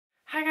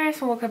Hi guys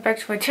and welcome back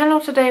to my channel.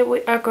 Today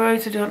we are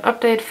going to do an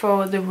update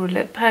for the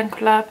Roulette pan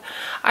collab.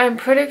 I am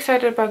pretty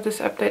excited about this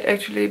update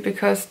actually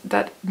because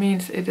that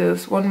means it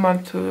is 1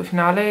 month to the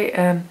finale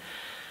and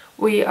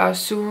we are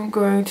soon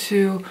going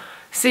to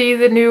see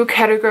the new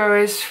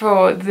categories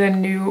for the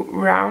new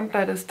round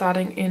that is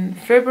starting in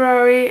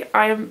February.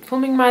 I am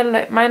filming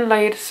mine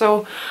late,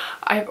 so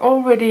I've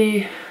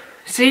already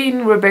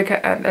seen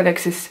Rebecca and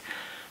Alexy's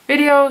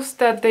videos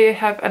that they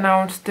have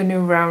announced the new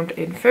round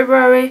in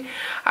February.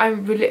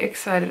 I'm really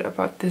excited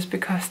about this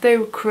because they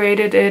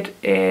created it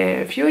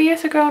a few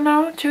years ago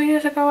now, 2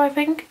 years ago I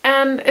think.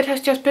 And it has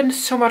just been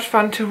so much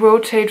fun to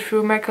rotate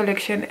through my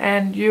collection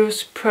and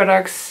use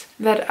products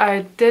that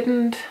I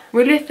didn't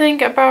really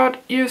think about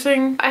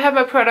using. I have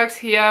my products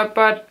here,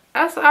 but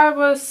as I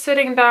was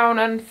sitting down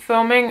and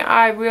filming,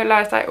 I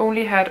realized I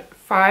only had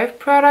 5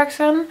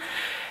 products in.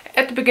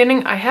 At the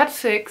beginning I had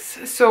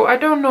 6, so I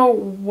don't know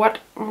what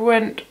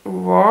went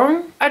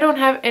wrong. I don't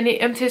have any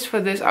empties for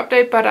this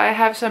update, but I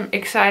have some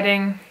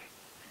exciting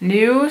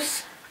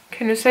news.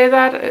 Can you say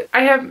that?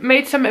 I have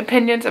made some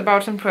opinions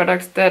about some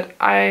products that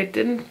I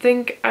didn't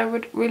think I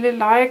would really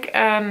like,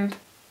 and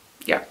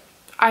yeah,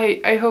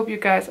 I hope you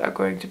guys are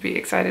going to be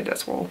excited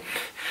as well.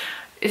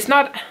 It's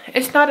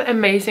not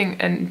amazing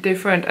and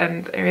different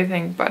and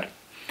everything, but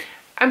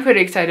I'm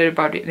pretty excited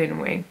about it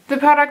anyway. The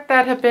product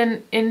that have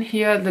been in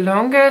here the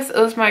longest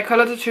is my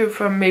color tattoo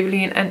from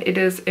Maybeline, and it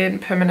is in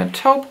permanent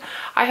taupe.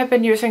 I have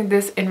been using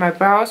this in my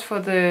brows for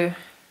the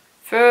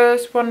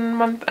first 1.5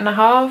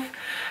 months,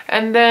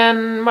 and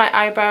then my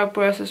eyebrow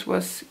brushes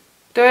was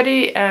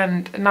dirty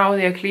and now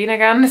they are clean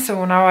again,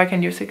 so now I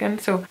can use it again.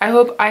 So I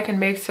hope I can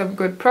make some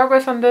good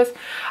progress on this.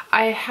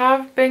 I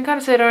have been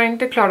considering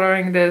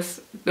decluttering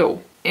this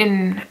though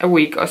in a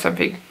week or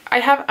something. I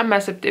have a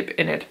massive dip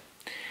in it,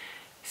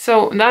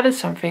 so that is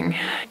something.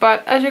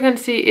 But as you can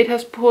see, it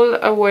has pulled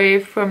away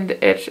from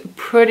the edge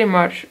pretty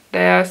much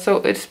there, so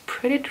it's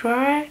pretty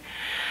dry.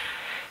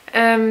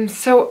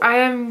 So I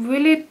am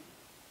really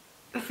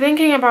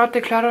thinking about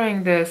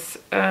decluttering this.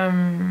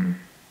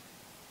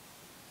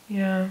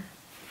 Yeah.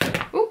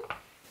 Ooh.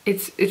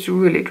 It's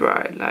really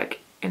dry, like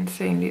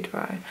insanely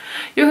dry.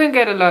 You can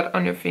get a lot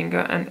on your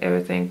finger and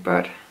everything,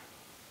 but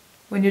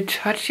when you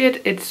touch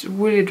it, it's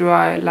really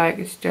dry, like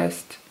it's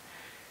just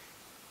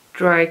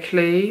dry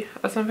clay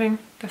or something.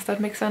 Does that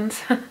make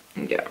sense?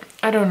 Yeah,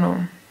 I don't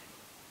know.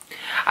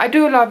 I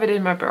do love it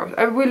in my brows,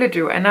 I really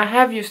do, and I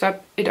have used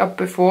it up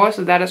before,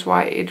 so that is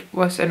why it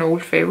was an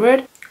old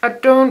favorite. I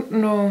don't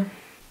know.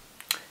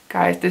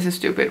 Guys, this is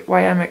stupid.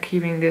 Why am I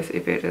keeping this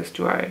if it is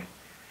dry?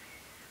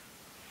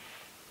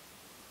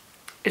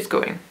 It's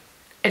going.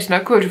 It's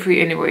not cruelty-free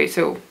anyway,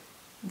 so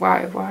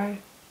why?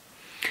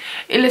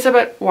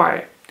 Elizabeth,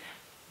 why?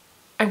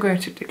 I'm going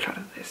to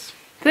declutter this.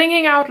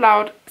 Thinking out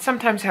loud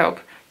sometimes help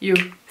you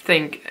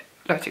think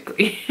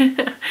logically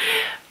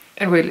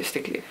and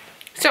realistically.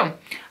 So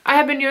I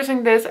have been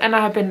using this and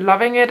I have been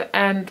loving it,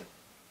 and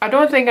I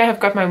don't think I have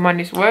got my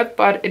money's worth,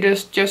 but it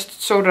is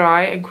just so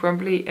dry and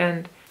crumbly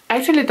and I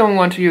actually don't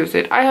want to use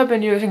it. I have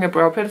been using a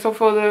brow pencil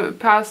for the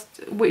past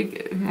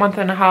week,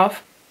 1.5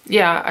 months.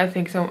 Yeah, I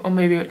think so, or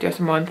maybe just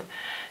a month.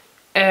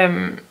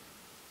 And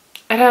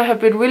I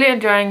have been really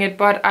enjoying it,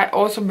 but I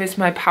also miss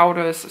my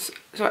powders,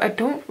 so I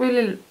don't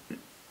really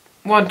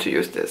want to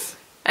use this.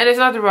 And it's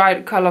not the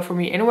right color for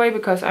me anyway,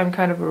 because I'm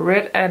kind of a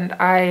red, and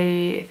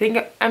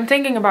I'm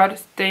thinking about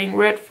staying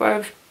red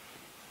for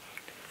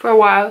a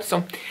while.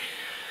 So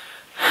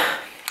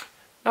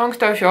long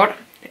story short,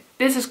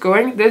 this is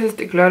going, this is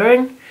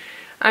decluttering.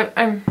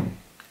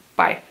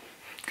 Bye.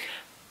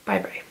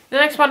 The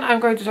next one I'm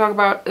going to talk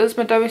about is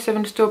my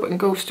W7 Stobe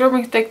Go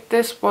strobing stick.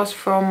 This was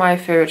from my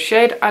favorite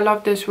shade. I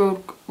love this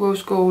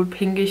rose gold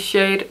pinkish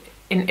shade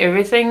in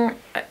everything.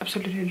 I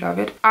absolutely love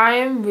it. I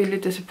am really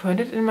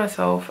disappointed in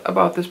myself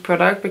about this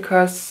product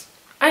because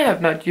I have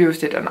not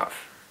used it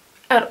enough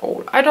at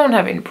all. I don't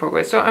have any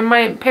progress. So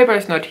my paper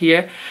is not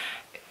here.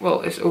 Well,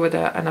 it's over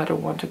there and I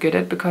don't want to get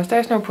it because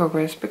there's no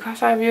progress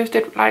because I've used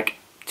it like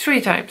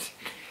 3 times.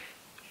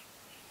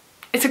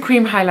 It's a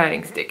cream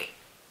highlighting stick.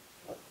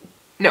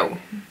 No,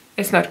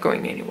 it's not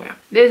going anywhere.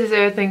 This is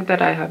everything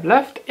that I have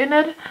left in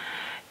it.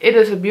 It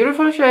is a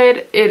beautiful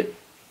shade.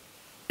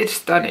 It's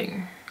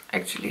stunning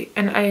actually,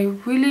 and I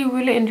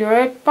really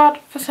enjoy it,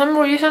 but for some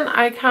reason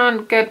I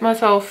can't get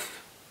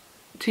myself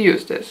to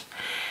use this.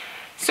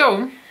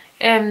 So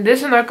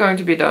this is not going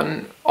to be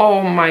done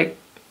or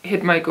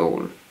hit my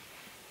goal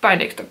by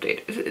next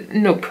update.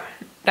 Nope,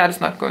 that is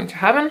not going to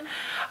happen.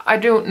 I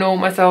don't know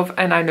myself,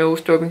 and I know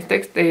strobing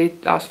sticks, they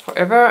last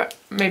forever,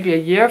 maybe a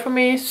year for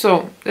me,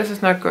 so this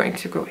is not going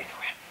to go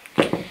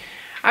anywhere.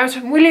 I was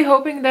really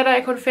hoping that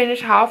I could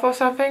finish half or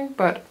something,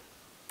 but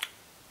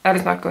that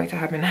is not going to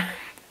happen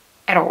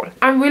at all.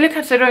 I'm really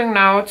considering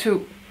now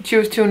to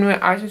choose 2 new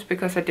items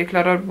because I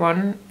decluttered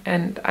one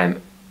and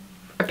I'm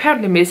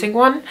apparently missing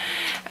one.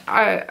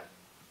 I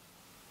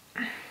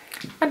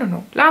don't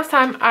know. Last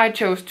time I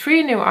chose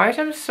 3 new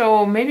items,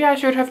 so maybe I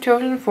should have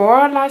chosen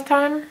 4 last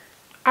time.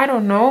 I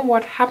don't know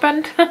what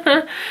happened.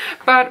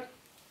 But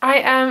I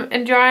am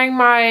enjoying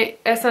my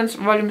Essence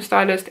Volume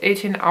Stylist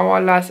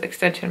 18-hour Lash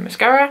Extension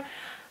Mascara.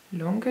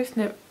 Longest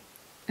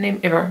name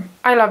ever.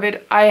 I love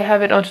it. I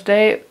have it on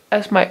today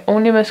as my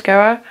only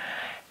mascara.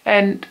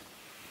 And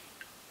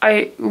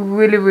I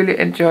really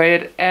enjoy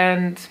it.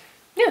 And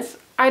yes,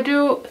 I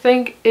do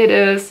think it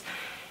is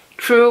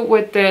true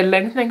with the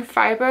lengthening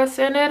fibers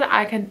in it.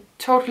 I can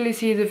totally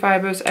see the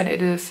fibers and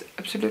it is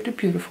absolutely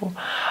beautiful.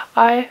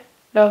 I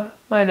love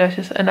my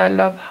lashes and I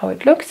love how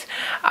it looks.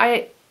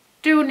 I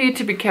do need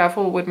to be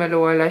careful with my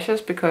lower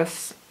lashes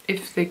because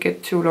if they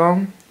get too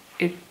long,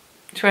 it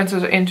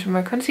transfers into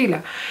my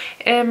concealer.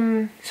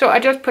 So I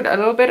just put a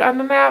little bit on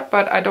the there,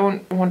 but I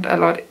don't want a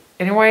lot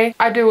anyway.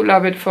 I do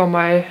love it for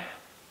my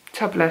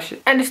top lashes.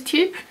 And it's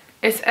cheap.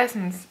 It's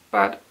Essence,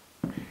 but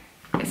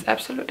it's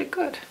absolutely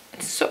good.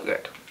 It's so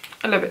good.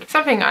 I love it.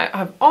 Something I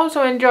have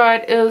also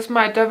enjoyed is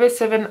my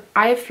W7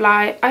 Eye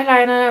Fly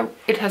eyeliner.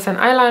 It has an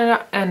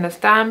eyeliner and a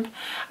stamp.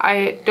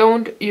 I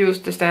don't use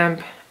the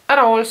stamp at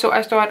all, so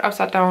I store it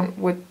upside down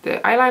with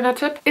the eyeliner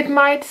tip. It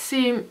might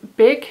seem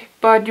big,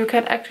 but you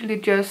can actually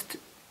just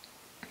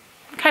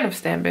kind of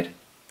stamp it.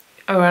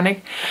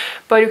 Ironic,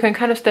 but you can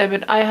kind of stamp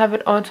it. I have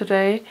it on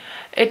today.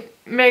 It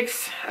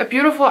makes a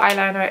beautiful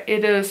eyeliner.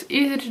 It is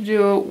easy to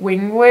do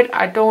wing with.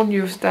 I don't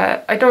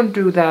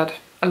do that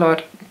a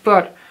lot,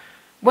 but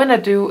when I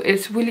do,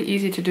 it's really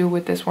easy to do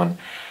with this one.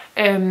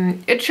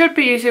 It should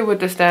be easy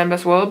with the stamp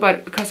as well,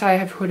 but because I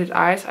have hooded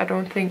eyes, I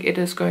don't think it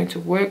is going to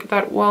work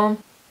that well.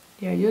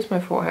 Yeah, use my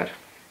forehead.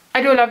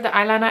 I do love the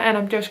eyeliner and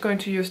I'm just going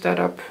to use that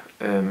up.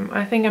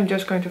 I think I'm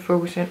just going to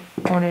focus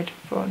on it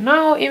for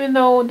now, even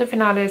though the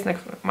finale is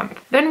next month.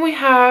 Then we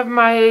have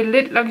my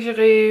lid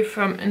lingerie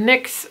from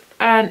NYX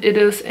and it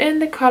is in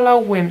the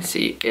color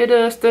Whimsy. It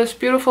is this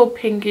beautiful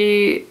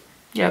pinky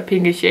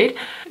shade.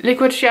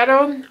 Liquid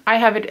shadow. I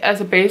have it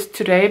as a base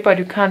today, but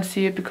you can't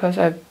see it because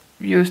I've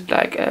used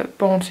like a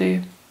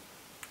bouncy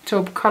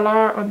taupe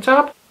color on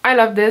top. I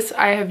love this.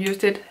 I have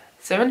used it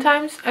 7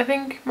 times, I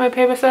think my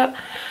paper said.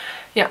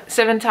 Yeah,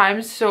 7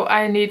 times. So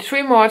I need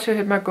 3 more to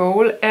hit my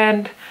goal,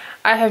 and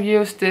I have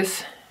used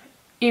this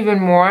even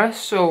more.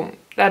 So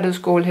that is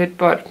goal hit,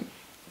 but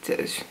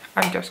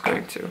I'm just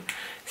going to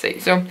say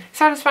so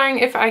satisfying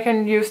if I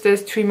can use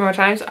this 3 more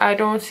times. I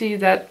don't see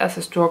that as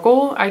a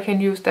struggle. I can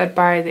use that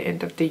by the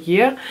end of the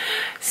year.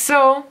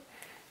 So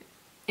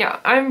yeah,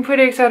 I'm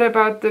pretty excited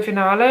about the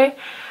finale.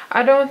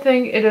 I don't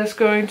think it is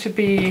going to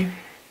be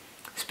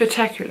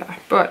spectacular,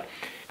 but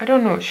I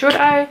don't know. Should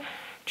I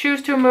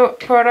choose 2 more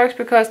products?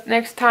 Because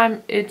next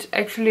time it's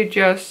actually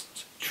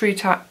just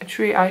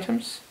 3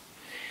 items.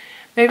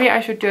 Maybe I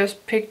should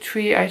just pick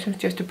 3 items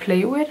just to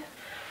play with.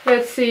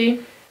 Let's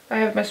see. I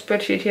have my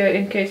spreadsheet here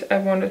in case I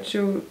wanted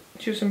to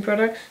choose some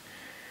products.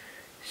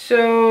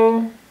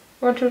 So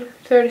 1 to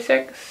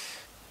 36.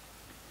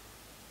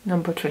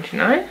 Number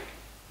 29.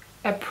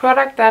 A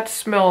product that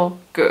smells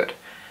good.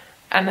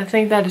 And I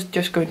think that is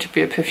just going to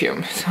be a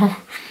perfume. So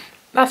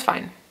that's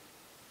fine.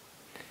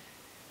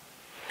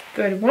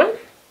 31.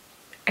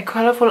 A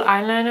colorful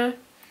eyeliner.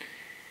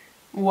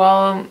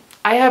 Well,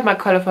 I have my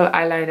colorful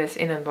eyeliners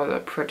in another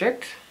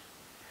project.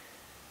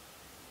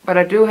 But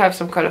I do have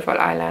some colorful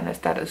eyeliners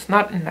that is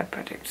not in that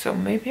project. So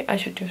maybe I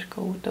should just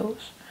go with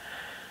those.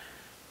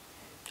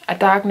 A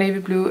dark navy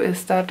blue,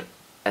 is that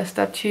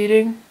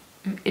cheating?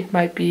 It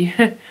might be.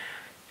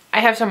 I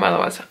have some other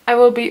ones. I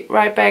will be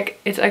right back.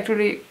 It's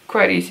actually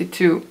quite easy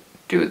to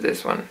do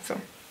this one.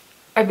 So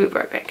I'll be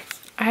right back.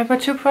 I have my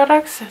 2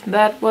 products.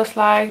 That was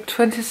like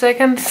 20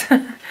 seconds.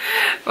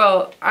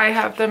 Well, I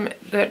have them.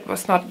 That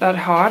was not that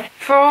hard.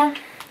 For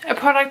a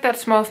product that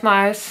smells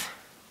nice,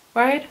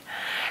 right?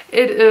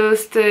 It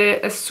is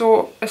the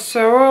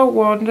Azora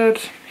Wanted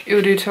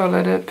Eau de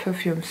Toilette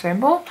perfume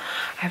sample.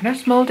 I have not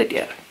smelled it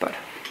yet, but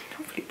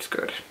hopefully it's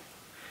good.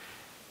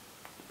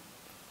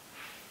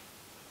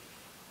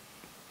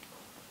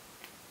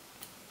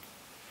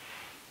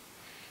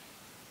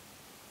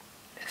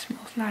 It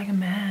smells like a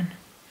man.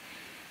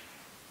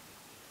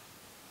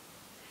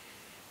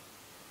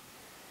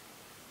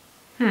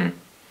 I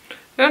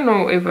don't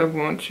know if I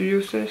want to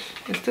use this.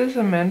 Is this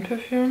a man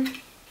perfume?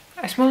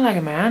 I smell like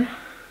a man.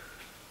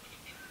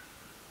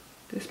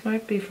 This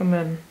might be for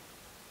men.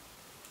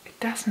 It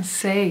doesn't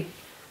say.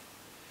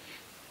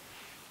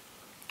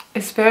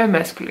 It's very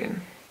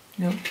masculine.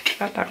 No,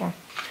 not that one.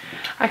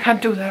 I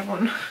can't do that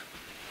one.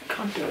 I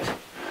can't do it.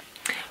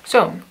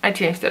 So I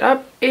changed it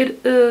up.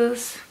 It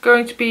is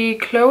going to be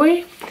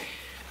Chloe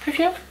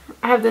perfume.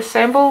 I have the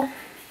sample.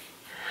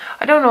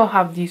 I don't know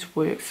how these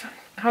works.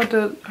 How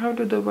do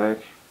they work?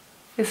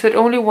 Is it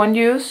only 1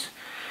 use?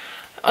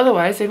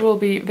 Otherwise it will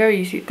be very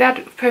easy.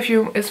 That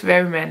perfume is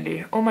very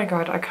manly. Oh my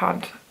god, I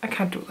can't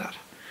do that.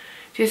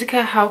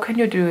 Jessica, how can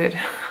you do it?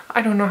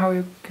 I don't know how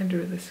you can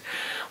do this.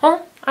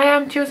 Well, I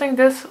am choosing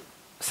this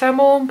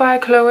sample by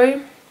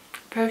Chloe.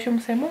 Perfume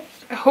sample.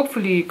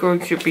 Hopefully going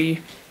to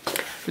be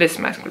less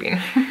masculine.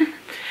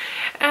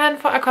 And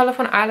for a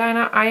colorful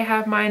eyeliner, I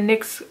have my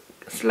NYX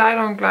Slide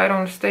On, Glide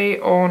On, Stay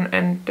On,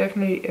 and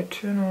definitely a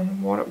Turn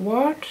On.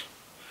 What?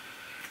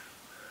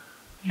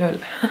 Lol.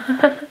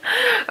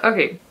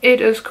 Okay,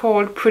 it is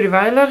called Pretty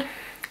Violet.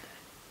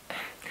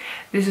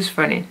 This is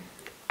funny.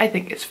 I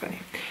think it's funny.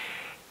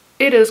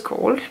 It is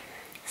called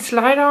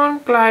Slide On,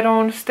 Glide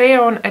On, Stay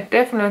On, and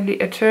definitely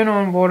a Turn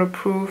On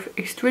Waterproof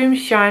Extreme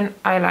Shine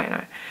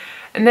Eyeliner.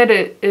 And then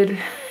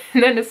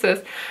then it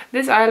says,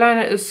 this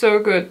eyeliner is so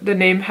good, the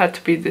name had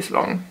to be this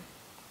long.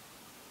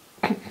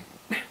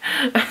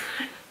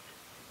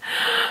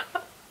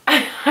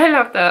 I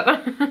love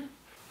that.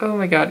 Oh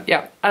my god,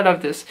 yeah, I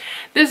love this.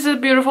 This is a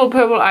beautiful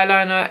purple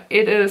eyeliner.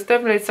 It is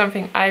definitely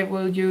something I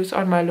will use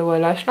on my lower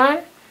lash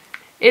line.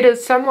 It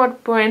is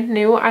somewhat brand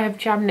new. I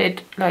have sharpened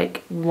it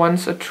like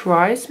once or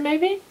twice,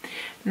 maybe.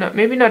 No,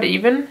 maybe not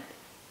even.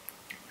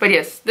 But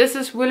yes, this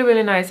is really,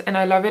 really nice and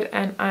I love it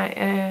and I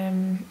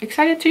am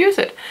excited to use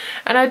it.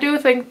 And I do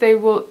think it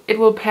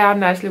will pair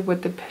nicely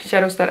with the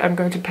shadows that I'm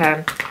going to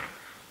pan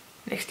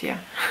next year.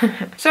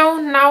 So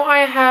now I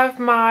have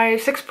my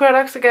 6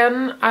 products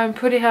again. I'm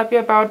pretty happy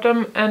about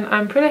them and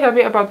I'm pretty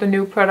happy about the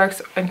new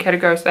products and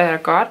categories that I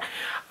got.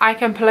 I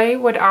can play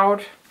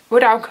without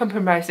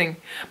compromising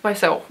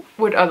myself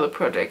with other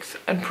projects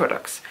and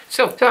products.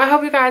 So I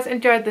hope you guys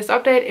enjoyed this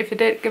update. If you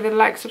did, give it a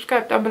like,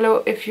 subscribe down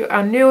below. If you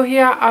are new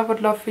here, I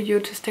would love for you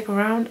to stick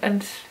around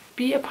and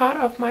be a part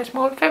of my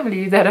small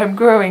family that I'm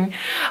growing.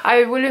 I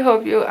really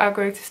hope you are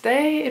going to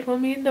stay. It will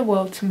mean the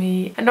world to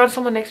me. And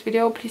until my next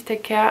video, please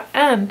take care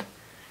and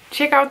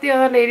check out the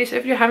other ladies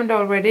if you haven't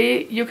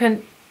already. You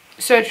can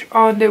search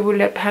on the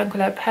Roulette Pan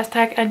Collab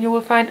hashtag and you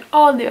will find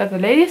all the other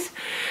ladies.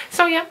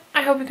 So yeah,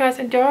 I hope you guys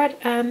enjoyed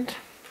and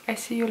I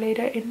see you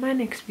later in my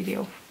next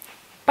video.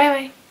 Bye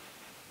bye.